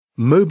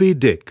Moby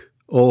Dick,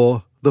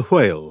 or The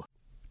Whale.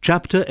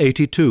 Chapter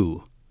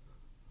 82.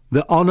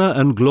 The Honor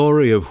and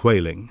Glory of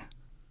Whaling.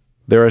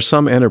 There are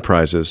some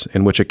enterprises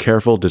in which a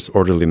careful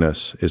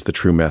disorderliness is the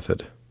true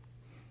method.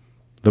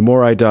 The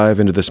more I dive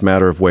into this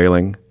matter of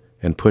whaling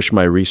and push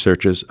my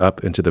researches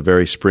up into the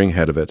very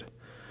springhead of it,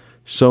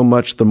 so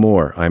much the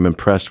more I am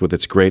impressed with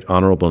its great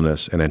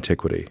honorableness and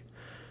antiquity,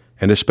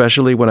 and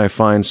especially when I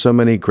find so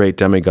many great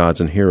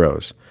demigods and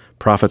heroes,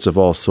 prophets of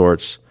all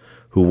sorts,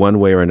 who one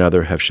way or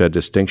another have shed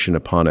distinction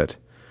upon it,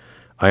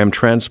 I am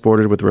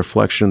transported with the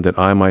reflection that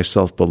I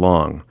myself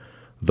belong,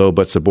 though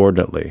but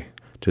subordinately,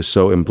 to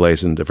so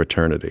emblazoned a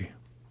fraternity.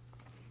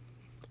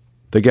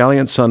 The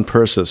gallant son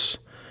Perseus,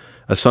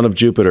 a son of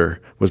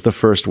Jupiter, was the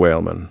first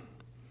whaleman,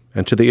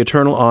 and to the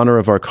eternal honor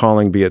of our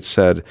calling be it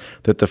said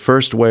that the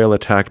first whale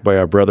attacked by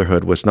our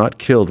brotherhood was not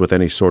killed with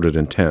any sordid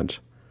intent.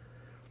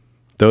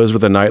 Those were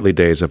the nightly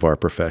days of our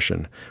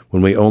profession,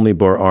 when we only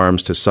bore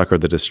arms to succor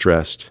the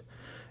distressed,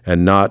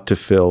 and not to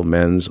fill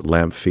men's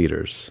lamp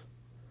feeders.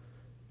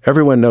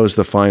 Everyone knows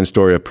the fine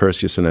story of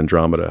Perseus and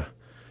Andromeda,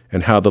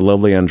 and how the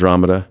lovely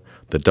Andromeda,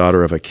 the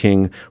daughter of a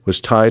king, was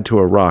tied to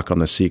a rock on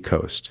the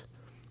sea-coast.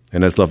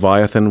 And as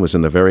Leviathan was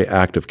in the very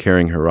act of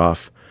carrying her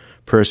off,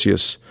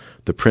 Perseus,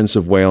 the prince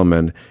of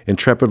whalemen,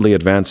 intrepidly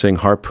advancing,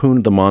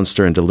 harpooned the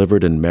monster and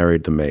delivered and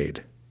married the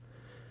maid.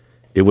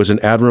 It was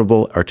an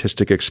admirable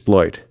artistic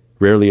exploit,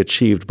 rarely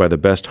achieved by the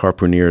best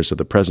harpooneers of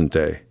the present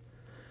day,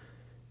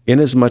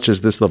 inasmuch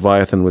as this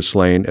Leviathan was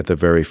slain at the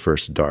very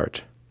first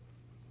dart.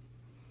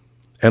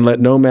 And let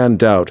no man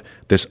doubt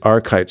this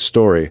archite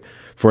story,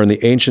 for in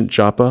the ancient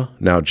Joppa,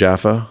 now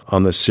Jaffa,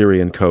 on the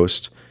Syrian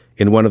coast,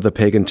 in one of the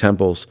pagan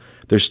temples,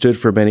 there stood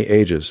for many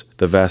ages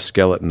the vast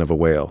skeleton of a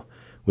whale,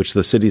 which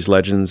the city's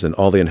legends and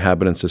all the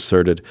inhabitants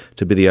asserted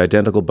to be the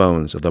identical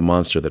bones of the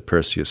monster that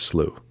Perseus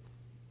slew.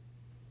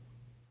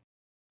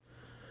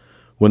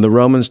 When the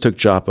Romans took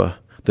Joppa,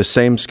 the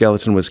same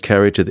skeleton was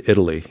carried to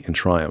Italy in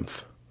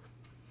triumph.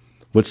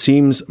 What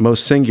seems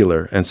most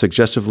singular and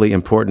suggestively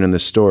important in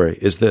this story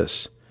is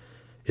this: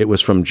 it was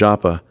from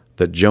Joppa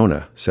that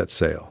Jonah set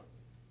sail.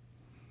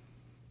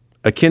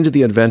 Akin to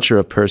the adventure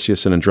of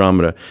Perseus and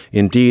Andromeda,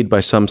 indeed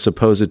by some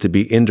supposed to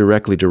be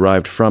indirectly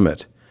derived from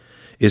it,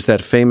 is that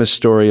famous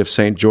story of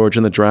St. George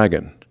and the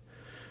dragon,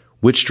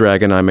 which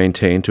dragon I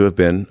maintain to have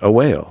been a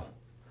whale.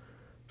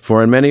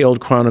 For in many old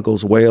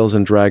chronicles, whales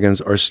and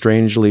dragons are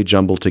strangely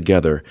jumbled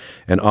together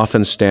and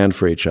often stand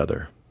for each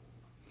other.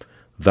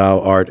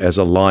 Thou art as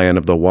a lion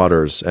of the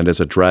waters and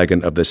as a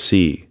dragon of the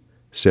sea,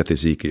 saith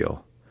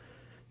Ezekiel,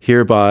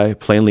 hereby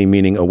plainly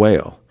meaning a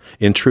whale.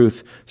 In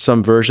truth,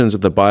 some versions of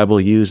the Bible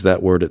use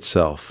that word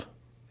itself.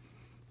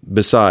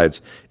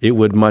 Besides, it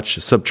would much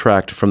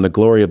subtract from the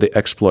glory of the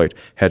exploit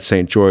had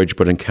St. George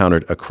but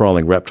encountered a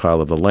crawling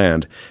reptile of the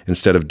land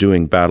instead of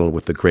doing battle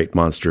with the great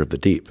monster of the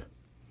deep.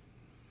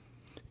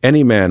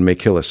 Any man may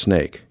kill a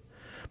snake,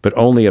 but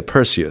only a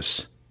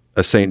Perseus,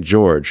 a St.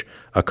 George,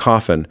 a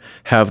coffin,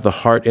 have the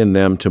heart in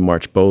them to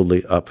march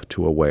boldly up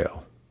to a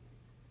whale.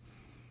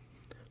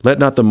 Let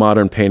not the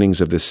modern paintings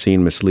of this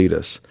scene mislead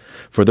us,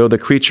 for though the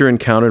creature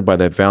encountered by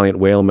the valiant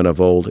whalemen of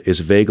old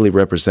is vaguely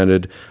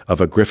represented of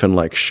a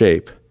griffin-like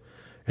shape,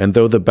 and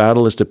though the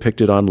battle is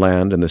depicted on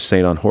land and the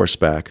saint on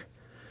horseback,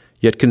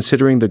 yet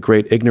considering the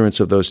great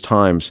ignorance of those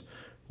times,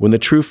 when the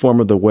true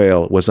form of the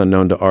whale was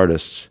unknown to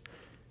artists,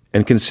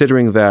 and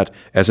considering that,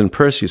 as in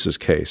Perseus's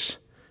case,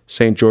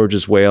 St.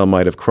 George's whale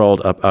might have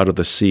crawled up out of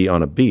the sea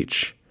on a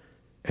beach,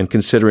 and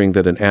considering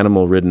that an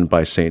animal ridden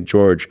by St.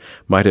 George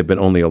might have been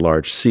only a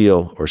large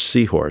seal or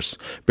seahorse,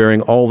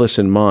 bearing all this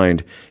in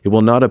mind, it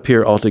will not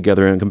appear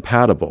altogether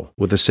incompatible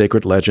with the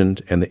sacred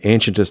legend and the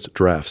ancientest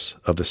drafts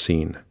of the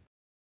scene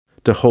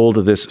to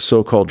hold this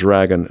so-called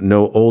dragon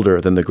no older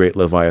than the great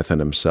Leviathan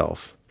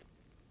himself.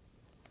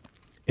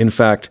 In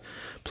fact,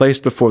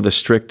 placed before the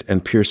strict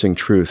and piercing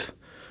truth,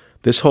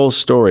 this whole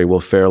story will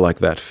fare like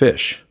that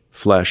fish,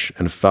 flesh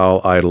and foul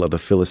idol of the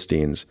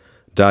Philistines,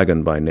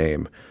 Dagon by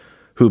name,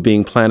 who,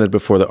 being planted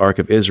before the ark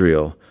of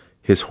Israel,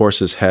 his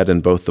horse's head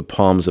and both the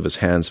palms of his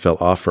hands fell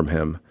off from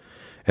him,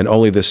 and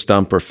only the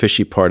stump or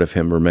fishy part of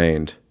him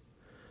remained.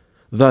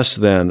 Thus,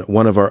 then,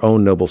 one of our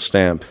own noble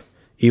stamp,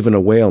 even a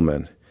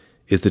whaleman,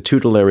 is the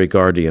tutelary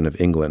guardian of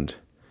England,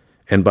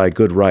 and by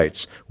good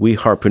rights we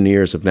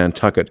harpooneers of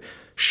Nantucket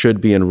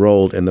should be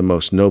enrolled in the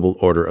most noble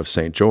order of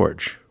St.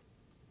 George.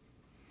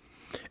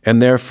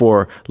 And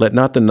therefore let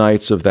not the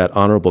knights of that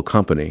honorable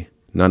company,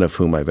 none of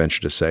whom I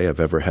venture to say have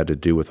ever had to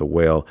do with a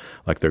whale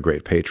like their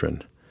great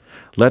patron,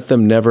 let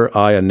them never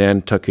eye a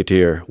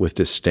Nantucketeer with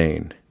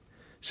disdain,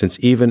 since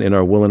even in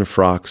our woolen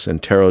frocks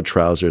and tarot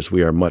trousers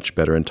we are much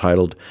better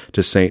entitled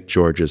to St.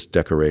 George's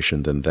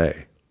decoration than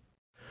they.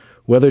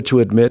 Whether to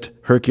admit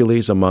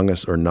Hercules among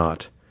us or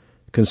not,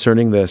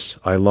 concerning this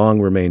I long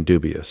remain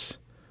dubious,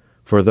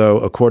 for though,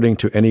 according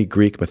to any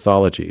Greek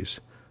mythologies,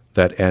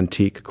 that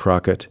antique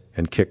Crockett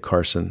and Kit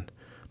Carson,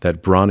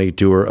 that brawny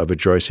doer of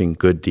rejoicing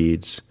good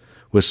deeds,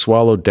 was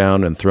swallowed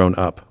down and thrown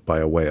up by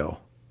a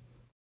whale.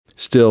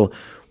 Still,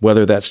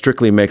 whether that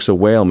strictly makes a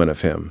whaleman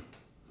of him,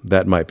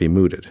 that might be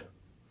mooted.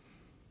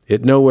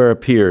 It nowhere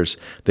appears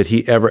that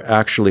he ever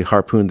actually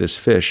harpooned this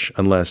fish,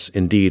 unless,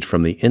 indeed,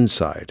 from the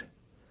inside.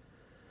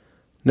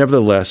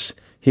 Nevertheless,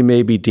 he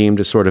may be deemed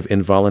a sort of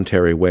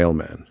involuntary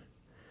whaleman.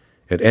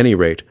 At any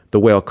rate, the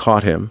whale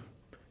caught him,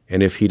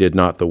 and if he did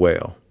not, the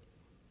whale.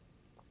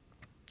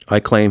 I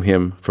claim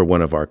him for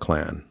one of our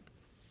clan.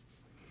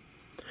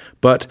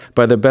 But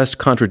by the best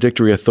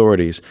contradictory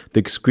authorities,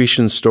 the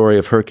Grecian story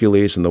of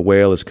Hercules and the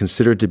whale is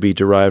considered to be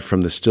derived from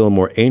the still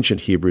more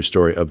ancient Hebrew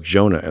story of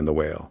Jonah and the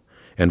whale,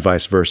 and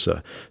vice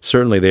versa.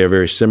 Certainly they are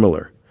very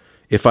similar.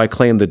 If I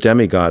claim the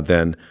demigod,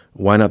 then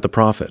why not the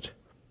prophet?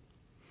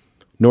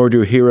 Nor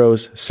do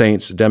heroes,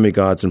 saints,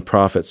 demigods, and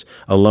prophets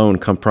alone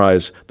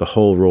comprise the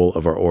whole roll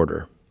of our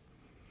order.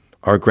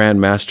 Our Grand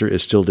Master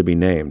is still to be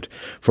named,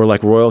 for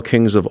like royal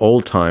kings of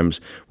old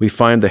times, we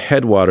find the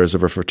headwaters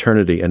of our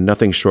fraternity and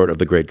nothing short of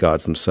the great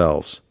gods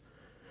themselves.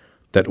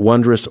 That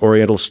wondrous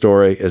oriental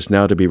story is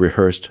now to be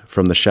rehearsed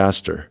from the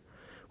Shastra,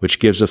 which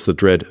gives us the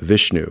dread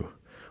Vishnu,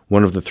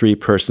 one of the three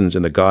persons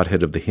in the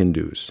Godhead of the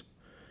Hindus.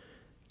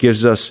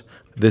 Gives us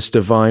this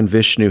divine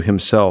Vishnu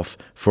himself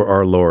for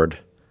our Lord.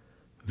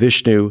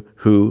 Vishnu,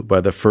 who,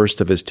 by the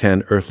first of his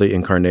 10 earthly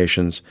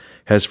incarnations,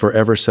 has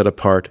forever set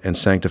apart and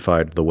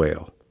sanctified the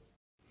whale.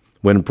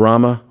 When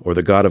Brahma, or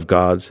the god of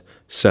gods,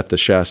 Seth the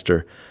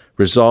Shastra,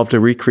 resolved to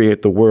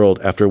recreate the world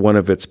after one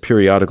of its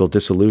periodical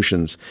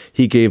dissolutions,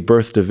 he gave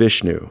birth to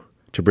Vishnu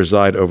to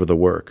preside over the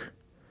work.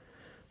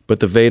 But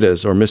the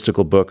Vedas, or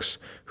mystical books,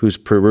 whose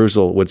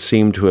perusal would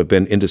seem to have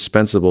been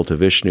indispensable to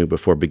Vishnu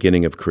before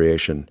beginning of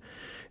creation,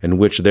 and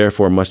which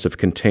therefore must have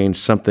contained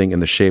something in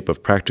the shape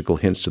of practical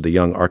hints to the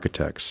young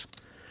architects,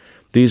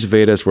 these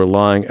Vedas were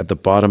lying at the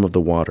bottom of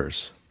the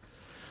waters.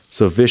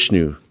 So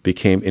Vishnu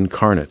became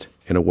incarnate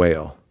in a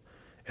whale,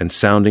 and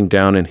sounding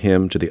down in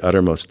him to the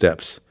uttermost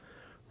depths,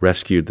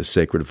 rescued the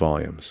sacred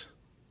volumes.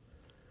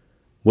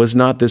 Was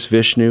not this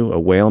Vishnu a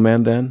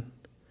whaleman then?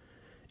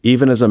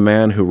 Even as a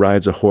man who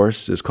rides a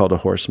horse is called a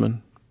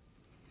horseman?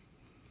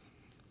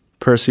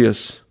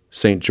 Perseus,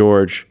 St.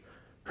 George,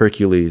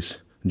 Hercules,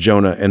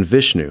 Jonah, and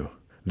Vishnu,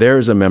 there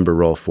is a member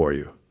roll for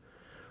you.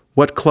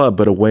 What club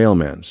but a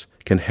whaleman's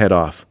can head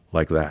off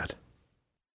like that?